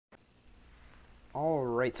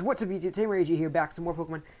Alright, so what's up YouTube? TulareGaming here, back with some more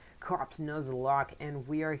Pokemon Cawps Nuzlocke, and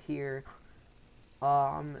we are here.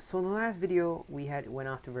 So in the last video, we went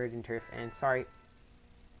off to Virgin Turf, and sorry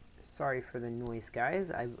for the noise,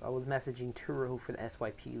 guys. I was messaging Turo for the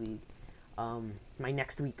SYP League. My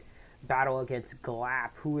next week battle against Glap,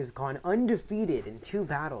 who has gone undefeated in 2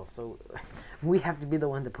 battles, so we have to be the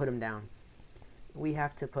one to put him down. We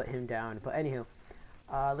have to put him down, but anywho.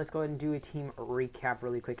 Let's go ahead and do a team recap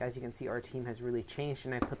really quick. As you can see, our team has really changed,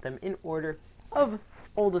 and I put them in order of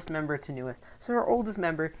oldest member to newest. So our oldest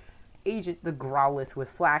member, Agent the Growlithe with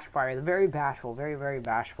Flash Fire, the very bashful, very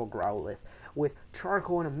bashful Growlithe, with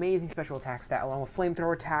Charcoal and amazing special attack stat, along with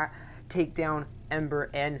Flamethrower attack, Takedown, Ember,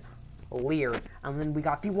 and Leer. And then we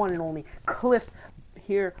got the one and only Cliff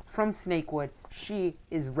here from Snakewood. She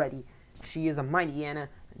is ready. She is a Mighty Anna,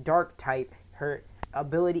 Dark type. Her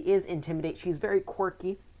ability is Intimidate. She's very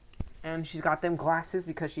quirky, and she's got them glasses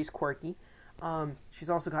because she's quirky. She's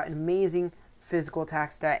also got an amazing physical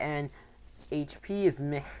attack stat, and HP is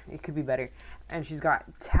meh. It could be better. And she's got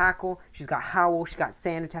Tackle, she's got Howl, she's got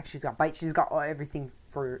Sand Attack, she's got Bite, she's got everything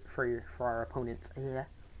for our opponents. And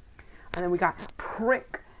then we got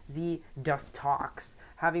Prick the Dustox,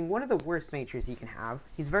 having one of the worst natures he can have.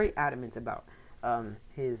 He's very adamant about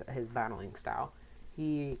his battling style.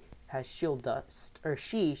 He has shield dust, or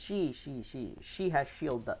she has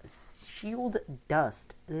shield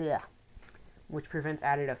dust, which prevents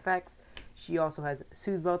added effects. She also has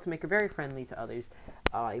Soothe Bell to make her very friendly to others,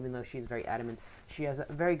 even though she's very adamant. She has a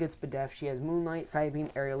very good Spadef. She has Moonlight, Psybeam,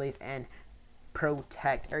 Aerial Ace, and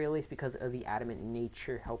Protect. Aerial Ace because of the adamant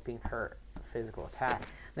nature, helping her physical attack.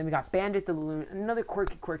 Then we got Bandit the Loon, another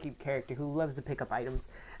quirky character who loves to pick up items,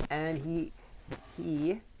 and he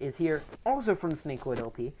is here also from Snakewood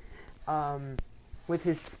LP. With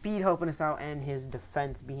his speed helping us out and his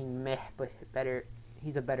defense being meh, but better.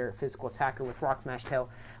 He's a better physical attacker with Rock Smash Tail,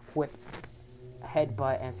 with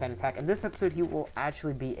Headbutt and Sand Attack. In this episode, he will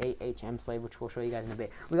actually be a HM slave, which we'll show you guys in a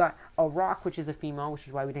bit. We got a Rock, which is a female, which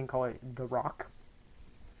is why we didn't call her the Rock.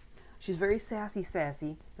 She's very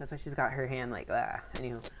sassy. That's why she's got her hand like that.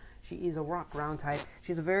 Anywho, she is a Rock ground type.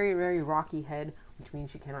 She's a very rocky head, which means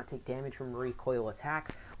she cannot take damage from recoil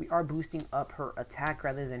attack. We are boosting up her attack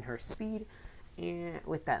rather than her speed, and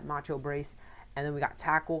with that Macho Brace. And then we got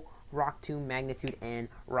Tackle, Rock Tomb, Magnitude, and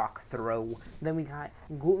Rock Throw. Then we got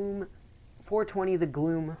Gloom, 420 the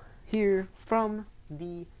Gloom, here from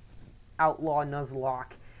the Outlaw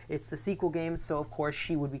Nuzlocke. It's the sequel game, so of course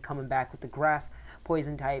she would be coming back with the Grass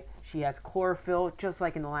Poison type. She has Chlorophyll, just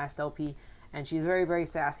like in the last LP, and she's very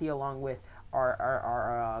sassy, along with our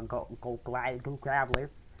Graveler.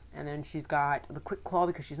 And then she's got the Quick Claw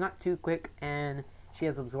because she's not too quick, and she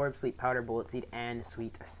has Absorb, Sleep Powder, Bullet Seed, and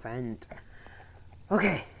Sweet Scent.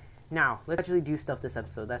 Okay, now let's actually do stuff this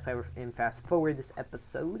episode. That's why we're in fast forward this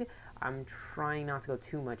episode. I'm trying not to go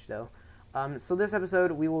too much though. So this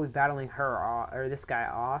episode we will be battling this guy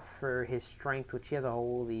off for his strength, which he has a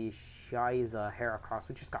holy shiza Heracross,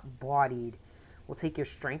 which just got bodied. We'll take your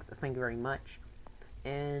strength. Thank you very much.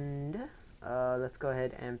 And let's go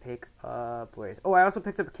ahead and pick up, oh, I also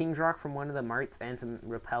picked up a King's Rock from one of the marts and some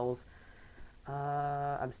repels.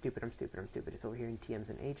 I'm stupid. It's over here in TMs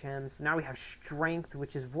and HMs. So now we have strength,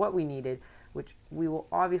 which is what we needed, which we will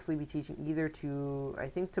obviously be teaching either to, I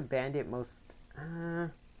think, to Bandit most.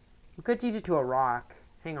 We could teach it to a Rock.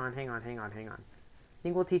 Hang on. I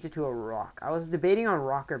think we'll teach it to a Rock. I was debating on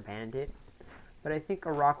Rock or Bandit, but I think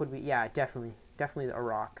a Rock would be, yeah, definitely a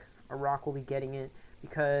Rock. A Rock will be getting it,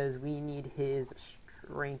 because we need his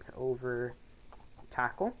strength over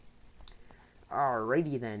Tackle.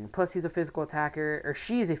 Alrighty then. Plus he's a physical attacker, or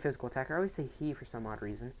she's a physical attacker. I always say he for some odd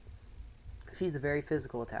reason. She's a very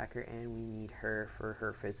physical attacker, and we need her for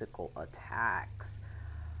her physical attacks.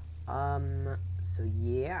 So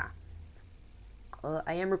yeah.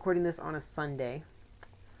 I am recording this on a Sunday,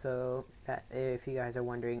 so that if you guys are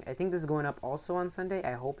wondering, I think this is going up also on Sunday.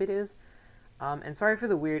 I hope it is. And sorry for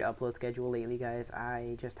the weird upload schedule lately, guys.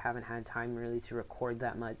 I just haven't had time really to record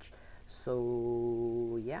that much.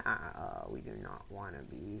 So, yeah, we do not want to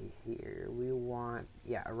be here. We want,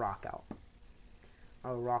 yeah, a Rock out.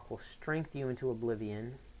 A Rock will strength you into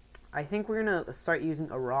oblivion. I think we're going to start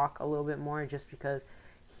using a Rock a little bit more, just because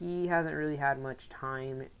he hasn't really had much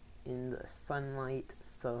time in the sunlight.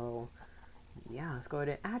 So, yeah, let's go ahead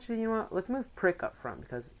and, actually, you know what? Let's move Prick up front,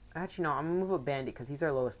 because, actually, no, I'm going to move up Bandit, because he's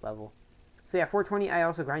our lowest level. So yeah, 420, I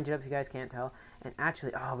also grinded up if you guys can't tell. And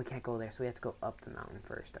actually, oh, we can't go there, so we have to go up the mountain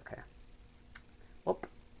first. Okay. Whoop.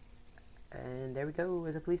 And there we go,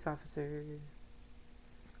 as a police officer.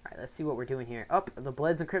 Alright, let's see what we're doing here. Oh, the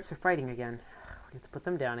Bloods and Crips are fighting again. We have to put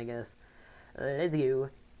them down, I guess. Let's go.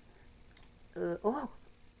 Oh,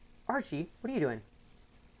 Archie, what are you doing?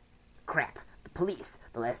 Crap, the police.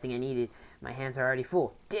 The last thing I needed. My hands are already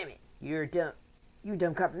full. Damn it, you're dumb. You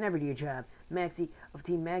dumb cop never do your job. Maxie of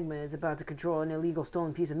Team Magma is about to control an illegal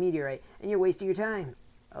stolen piece of meteorite, and you're wasting your time.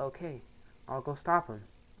 Okay, I'll go stop him.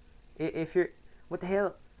 If you're... What the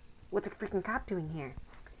hell? What's a freaking cop doing here?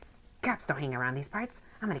 Cops don't hang around these parts.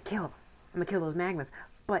 I'm gonna kill those magmas.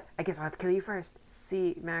 But I guess I'll have to kill you first.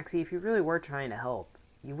 See, Maxie, if you really were trying to help,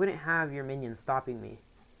 you wouldn't have your minions stopping me.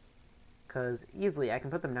 Because easily, I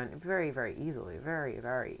can put them down very, very easily. Very,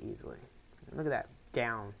 very easily. Look at that.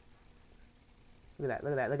 Down. Look at that,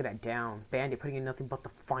 look at that, look at that. Down. Bandit putting in nothing but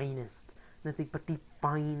the finest. Nothing but the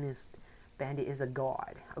finest. Bandit is a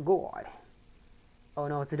god. A god. Oh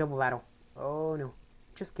no, it's a double battle. Oh no.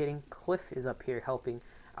 Just kidding. Cliff is up here helping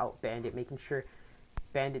out Bandit, making sure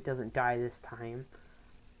Bandit doesn't die this time.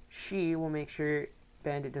 She will make sure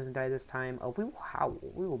Bandit doesn't die this time. Oh, we will howl.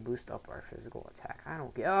 We will boost up our physical attack. I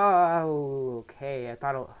don't get... Oh, okay. I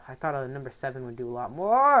thought a number 7 would do a lot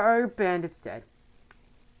more. Bandit's dead.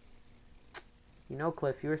 You know,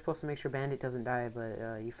 Cliff, you were supposed to make sure Bandit doesn't die,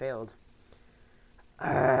 but you failed.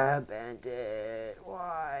 Bandit.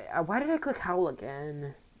 Why? Why did I click Howl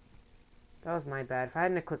again? That was my bad. If I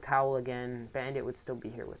hadn't clicked Howl again, Bandit would still be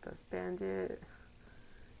here with us. Bandit.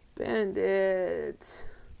 Bandit.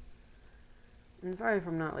 I'm sorry if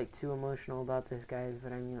I'm not, like, too emotional about this, guys,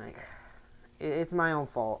 but I mean, like, it's my own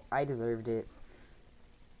fault. I deserved it.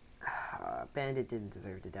 Bandit didn't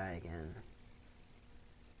deserve to die again.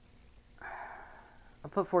 I'll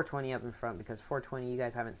put 420 up in front because 420, you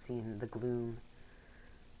guys haven't seen the gloom.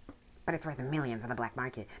 But it's worth millions on the black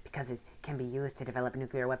market because it can be used to develop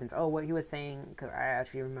nuclear weapons. Oh, what he was saying, cause I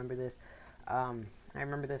actually remember this. I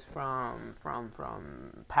remember this from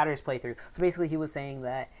Patter's playthrough. So basically, he was saying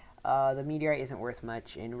that the meteorite isn't worth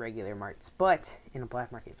much in regular marts, but in a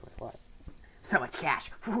black market, it's worth a lot. So much cash.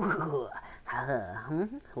 Who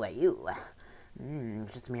are you?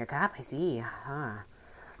 Just a mere cop, I see. Huh.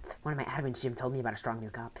 One of my admins, Jim, told me about a strong new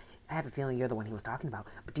cop. I have a feeling you're the one he was talking about.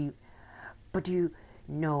 But do you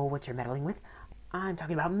know what you're meddling with? I'm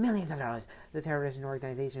talking about millions of dollars. The terrorist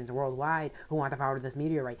organizations worldwide who want the power of this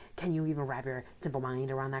meteorite. Can you even wrap your simple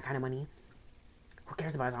mind around that kind of money? Who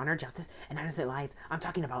cares about his honor, justice, and innocent lives? I'm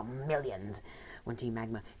talking about millions. When Team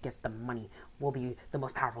Magma gets the money, we'll be the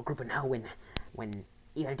most powerful group in hell when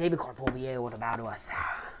even David Corp will be able to bow to us.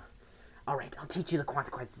 Alright, I'll teach you the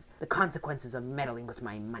consequences of meddling with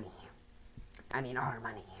my money. I mean, our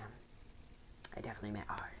money. I definitely meant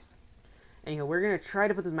ours. Anyhow, we're going to try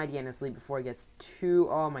to put this mighty end to sleep before it gets too...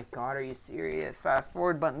 Oh my god, are you serious? Fast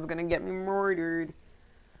forward button's going to get me murdered.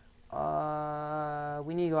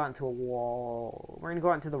 We need to go out into a wall. We're going to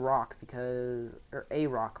go out into the rock because... Or a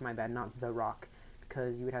rock, my bad, not the rock.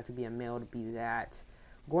 Because you would have to be a male to be that.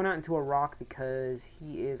 Going out into a rock because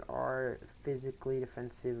he is our physically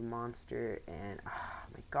defensive monster. And, oh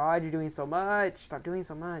my god, you're doing so much. Stop doing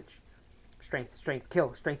so much. Strength, strength,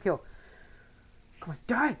 kill, strength, kill. Come on,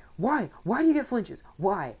 die! Why? Why do you get flinches?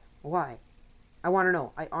 Why? Why? I want to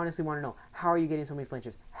know. I honestly want to know. How are you getting so many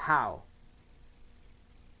flinches? How?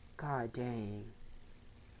 God dang.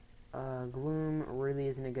 Gloom really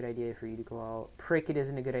isn't a good idea for you to go out. Prick, it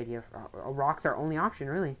isn't a good idea. A rock's our only option,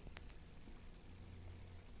 really.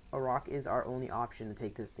 A rock is our only option to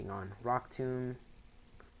take this thing on. Rock Tomb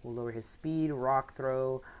will lower his speed. Rock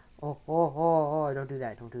Throw. Oh, don't do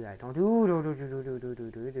that. Don't do that. Don't do.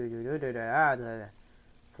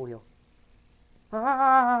 Full heal.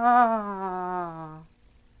 Ah!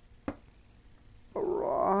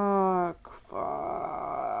 Rock.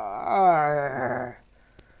 Fire.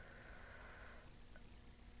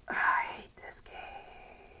 I hate this game.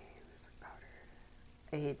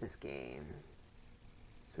 I hate this game.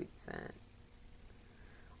 Sweet scent.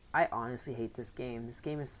 I honestly hate this game. This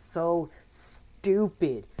game is so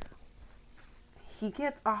stupid. He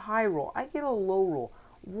gets a high roll. I get a low roll.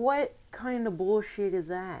 What kind of bullshit is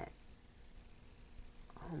that?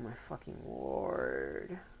 Oh my fucking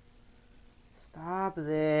lord. Stop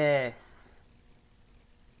this.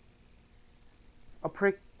 A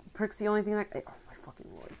prick's the only thing that... Oh my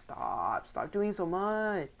fucking lord. Stop. Stop doing so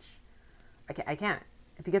much. I can't.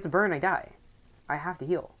 If he gets a burn, I die. I have to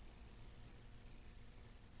heal.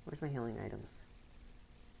 Where's my healing items?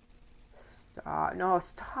 Stop. No,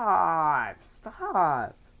 stop.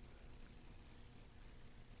 Stop.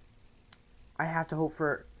 I have to hope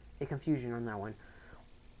for a confusion on that one.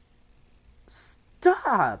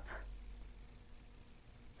 Stop.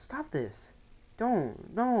 Stop this.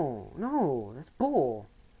 Don't. No. No. That's bull.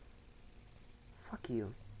 Fuck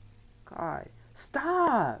you. God.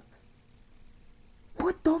 Stop.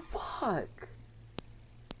 What the fuck?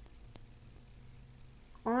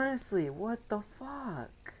 Honestly, what the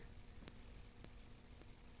fuck?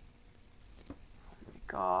 Oh my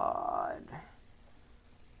god.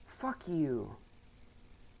 Fuck you.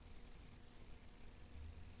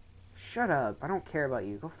 Shut up. I don't care about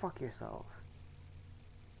you. Go fuck yourself.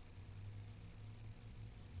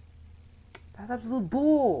 That's absolute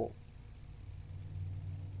bull.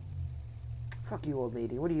 Fuck you, old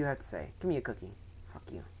lady. What do you have to say? Give me a cookie.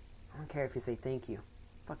 Fuck you. I don't care if you say thank you.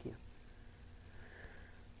 Fuck you.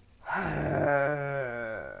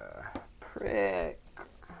 Prick.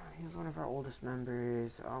 He was one of our oldest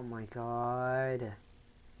members. Oh my god.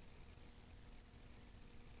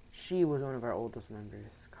 She was one of our oldest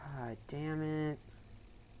members. God damn it.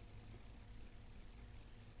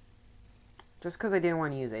 Just because I didn't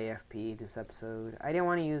want to use AFP this episode. I didn't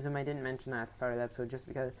want to use him. I didn't mention that at the start of the episode just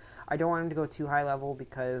because I don't want him to go too high level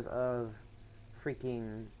because of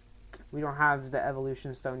freaking... We don't have the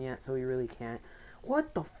evolution stone yet, so we really can't.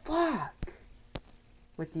 What the fuck?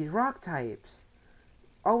 With these rock types.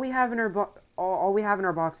 All we have in our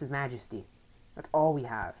box is Majesty. That's all we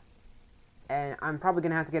have. And I'm probably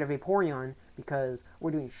gonna have to get a Vaporeon because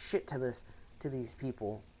we're doing shit to these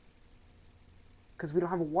people. Because we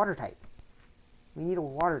don't have a water type. We need a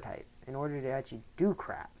water type in order to actually do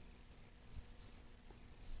crap.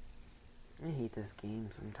 I hate this game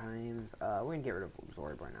sometimes. We're gonna get rid of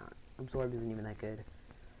Absorb or not. Absorb isn't even that good.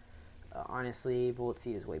 Honestly, Bullet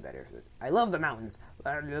Seed is way better. I love the mountains.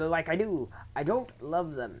 Like I do. I don't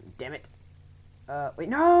love them. Damn it. Wait,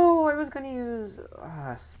 no! I was gonna use...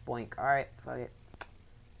 Spoink. Alright, fuck it.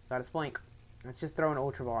 Got a Spoink. Let's just throw an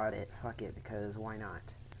Ultra Ball at it. Fuck it, because why not?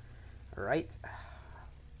 Alright.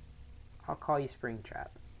 I'll call you Springtrap.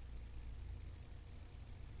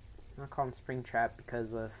 I'll call him Springtrap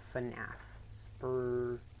because of FNAF.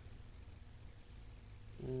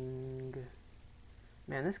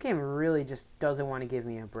 Man, this game really just doesn't want to give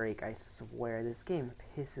me a break. I swear, this game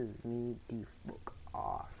pisses me the fuck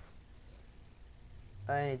off.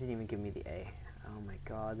 It didn't even give me the A. Oh my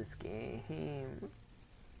god, this game.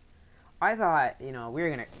 I thought, you know, we were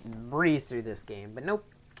gonna breeze through this game, but nope.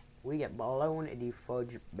 We get blown the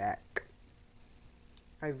fudge back.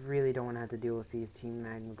 I really don't want to have to deal with these Team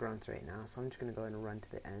Magma Grunts right now, so I'm just gonna go ahead and run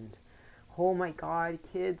to the end. Oh my god,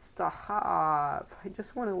 kids, stop! I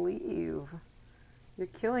just want to leave. You're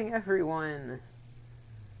killing everyone.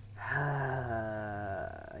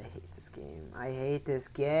 I hate this game. I hate this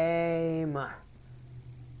game.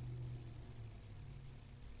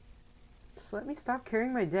 Just let me stop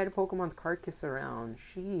carrying my dead Pokemon's carcass around.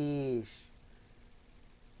 Sheesh.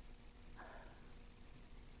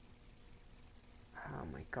 Oh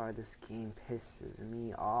my god, this game pisses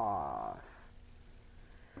me off.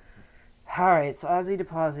 Alright, so as we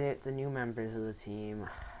deposit the new members of the team,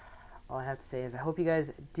 all I have to say is I hope you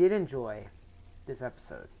guys did enjoy this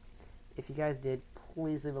episode. If you guys did,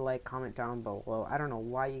 please leave a like, comment down below. I don't know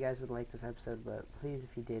why you guys would like this episode, but please,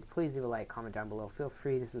 if you did, please leave a like, comment down below. Feel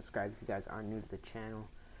free to subscribe if you guys are new to the channel.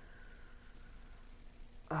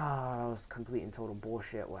 Oh, that was complete and total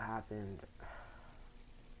bullshit what happened.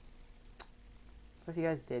 But if you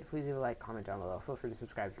guys did, please leave a like, comment down below. Feel free to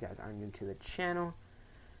subscribe if you guys are new to the channel.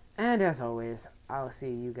 And as always, I'll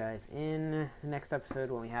see you guys in the next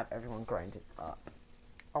episode when we have everyone grinded up.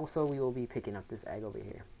 Also, we will be picking up this egg over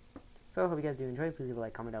here. So, I hope you guys do enjoy. Please leave a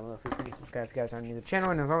like, comment down below. Feel free to subscribe if you guys are new to the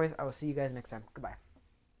channel. And as always, I will see you guys next time. Goodbye.